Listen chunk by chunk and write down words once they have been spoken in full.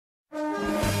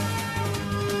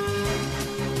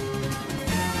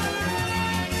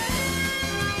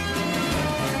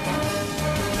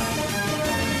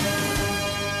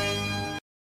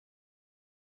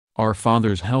Our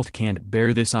father's health can't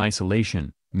bear this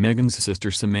isolation, Meghan's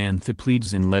sister Samantha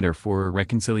pleads in letter for a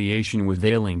reconciliation with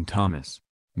ailing Thomas.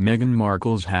 Meghan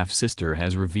Markle's half-sister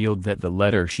has revealed that the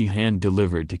letter she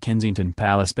hand-delivered to Kensington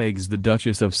Palace begs the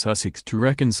Duchess of Sussex to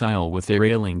reconcile with their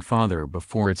ailing father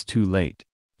before it's too late.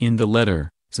 In the letter,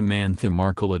 Samantha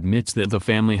Markle admits that the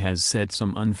family has said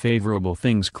some unfavorable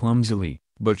things clumsily,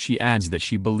 but she adds that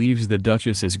she believes the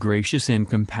Duchess is gracious and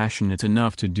compassionate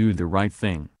enough to do the right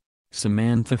thing.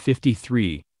 Samantha,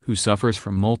 53, who suffers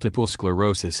from multiple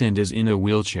sclerosis and is in a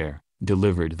wheelchair,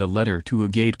 delivered the letter to a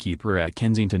gatekeeper at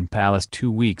Kensington Palace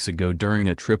 2 weeks ago during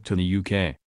a trip to the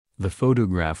UK. The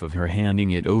photograph of her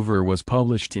handing it over was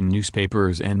published in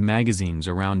newspapers and magazines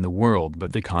around the world,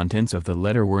 but the contents of the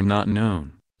letter were not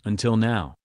known, until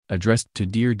now. Addressed to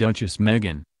Dear Duchess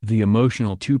Meghan, the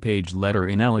emotional 2-page letter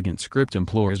in elegant script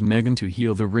implores Meghan to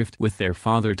heal the rift with their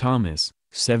father Thomas,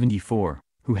 74,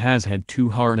 who has had 2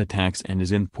 heart attacks and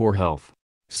is in poor health.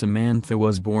 Samantha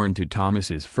was born to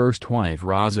Thomas's first wife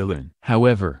Rosalind.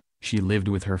 However, she lived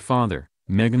with her father,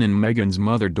 Meghan, and Meghan's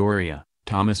mother Doria,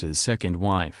 Thomas's second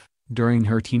wife, during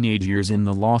her teenage years in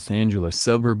the Los Angeles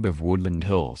suburb of Woodland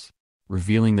Hills.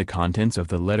 Revealing the contents of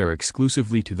the letter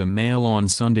exclusively to the Mail on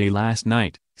Sunday last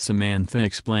night, Samantha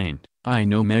explained, "I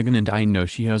know Meghan and I know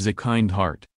she has a kind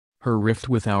heart. Her rift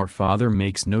with our father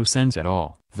makes no sense at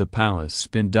all. The palace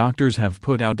spin doctors have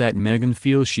put out that Meghan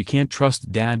feels she can't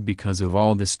trust Dad because of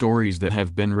all the stories that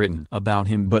have been written about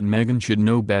him, but Meghan should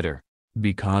know better.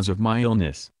 Because of my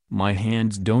illness, my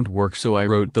hands don't work, so I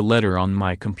wrote the letter on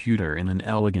my computer in an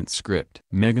elegant script.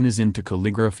 Meghan is into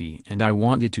calligraphy and I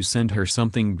wanted to send her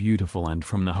something beautiful and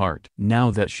from the heart.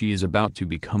 Now that she is about to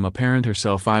become a parent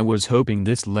herself, I was hoping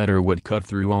this letter would cut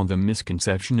through all the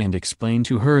misconception and explain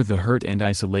to her the hurt and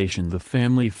isolation the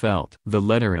family felt." The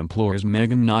letter implores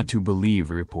Meghan not to believe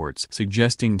reports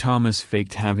suggesting Thomas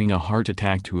faked having a heart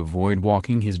attack to avoid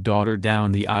walking his daughter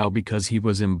down the aisle because he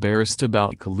was embarrassed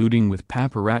about colluding with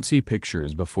paparazzi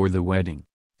pictures before the wedding.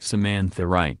 Samantha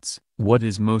writes, "What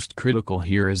is most critical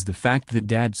here is the fact that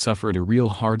Dad suffered a real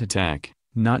heart attack,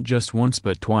 not just once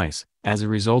but twice, as a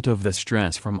result of the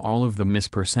stress from all of the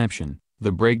misperception,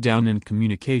 the breakdown in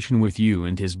communication with you,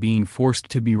 and his being forced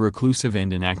to be reclusive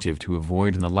and inactive to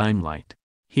avoid the limelight.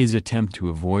 His attempt to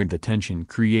avoid the tension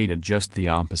created just the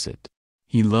opposite.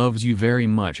 He loves you very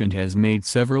much and has made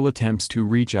several attempts to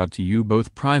reach out to you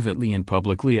both privately and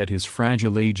publicly at his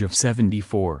fragile age of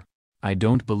 74. I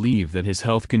don't believe that his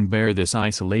health can bear this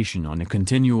isolation on a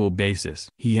continual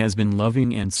basis. He has been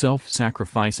loving and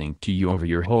self-sacrificing to you over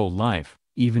your whole life,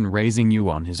 even raising you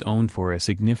on his own for a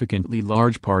significantly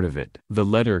large part of it." The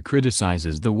letter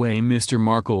criticizes the way Mr.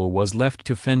 Markle was left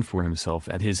to fend for himself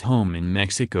at his home in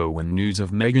Mexico when news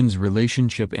of Meghan's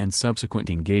relationship and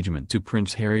subsequent engagement to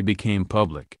Prince Harry became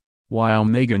public. While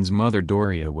Meghan's mother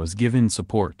Doria was given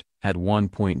support, at one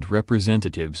point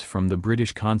representatives from the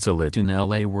British consulate in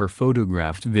LA were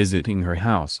photographed visiting her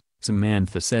house.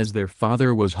 Samantha says their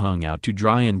father was hung out to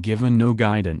dry and given no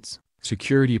guidance,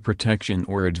 security protection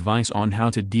or advice on how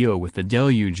to deal with the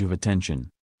deluge of attention.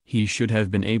 He should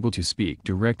have been able to speak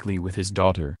directly with his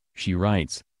daughter, she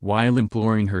writes, while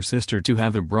imploring her sister to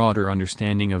have a broader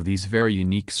understanding of these very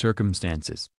unique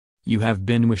circumstances. "You have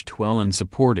been wished well and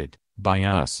supported, by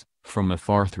us, from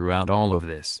afar throughout all of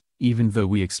this, even though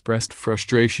we expressed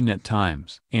frustration at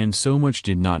times. And so much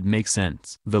did not make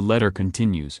sense." The letter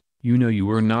continues, "You know you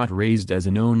were not raised as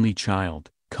an only child,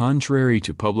 contrary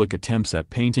to public attempts at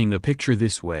painting the picture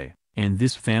this way, and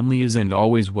this family is and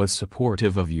always was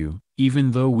supportive of you,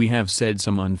 even though we have said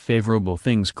some unfavorable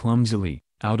things clumsily,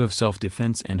 out of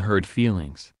self-defense and hurt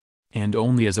feelings. And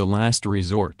only as a last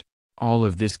resort. All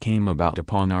of this came about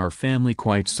upon our family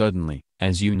quite suddenly,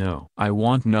 as you know. I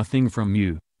want nothing from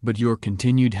you but your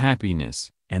continued happiness,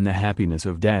 and the happiness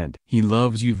of Dad. He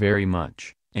loves you very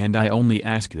much, and I only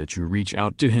ask that you reach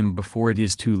out to him before it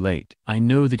is too late. I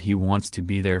know that he wants to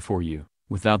be there for you,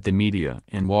 without the media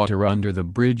and water under the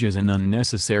bridge as an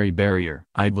unnecessary barrier.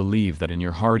 I believe that in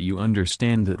your heart you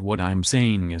understand that what I'm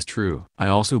saying is true. I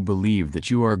also believe that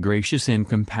you are gracious and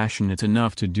compassionate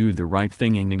enough to do the right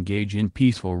thing and engage in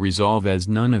peaceful resolve, as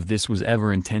none of this was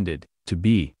ever intended to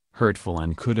be hurtful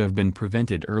and could have been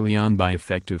prevented early on by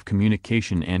effective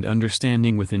communication and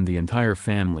understanding within the entire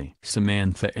family."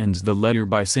 Samantha ends the letter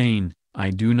by saying, "I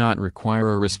do not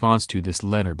require a response to this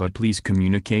letter, but please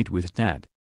communicate with Dad.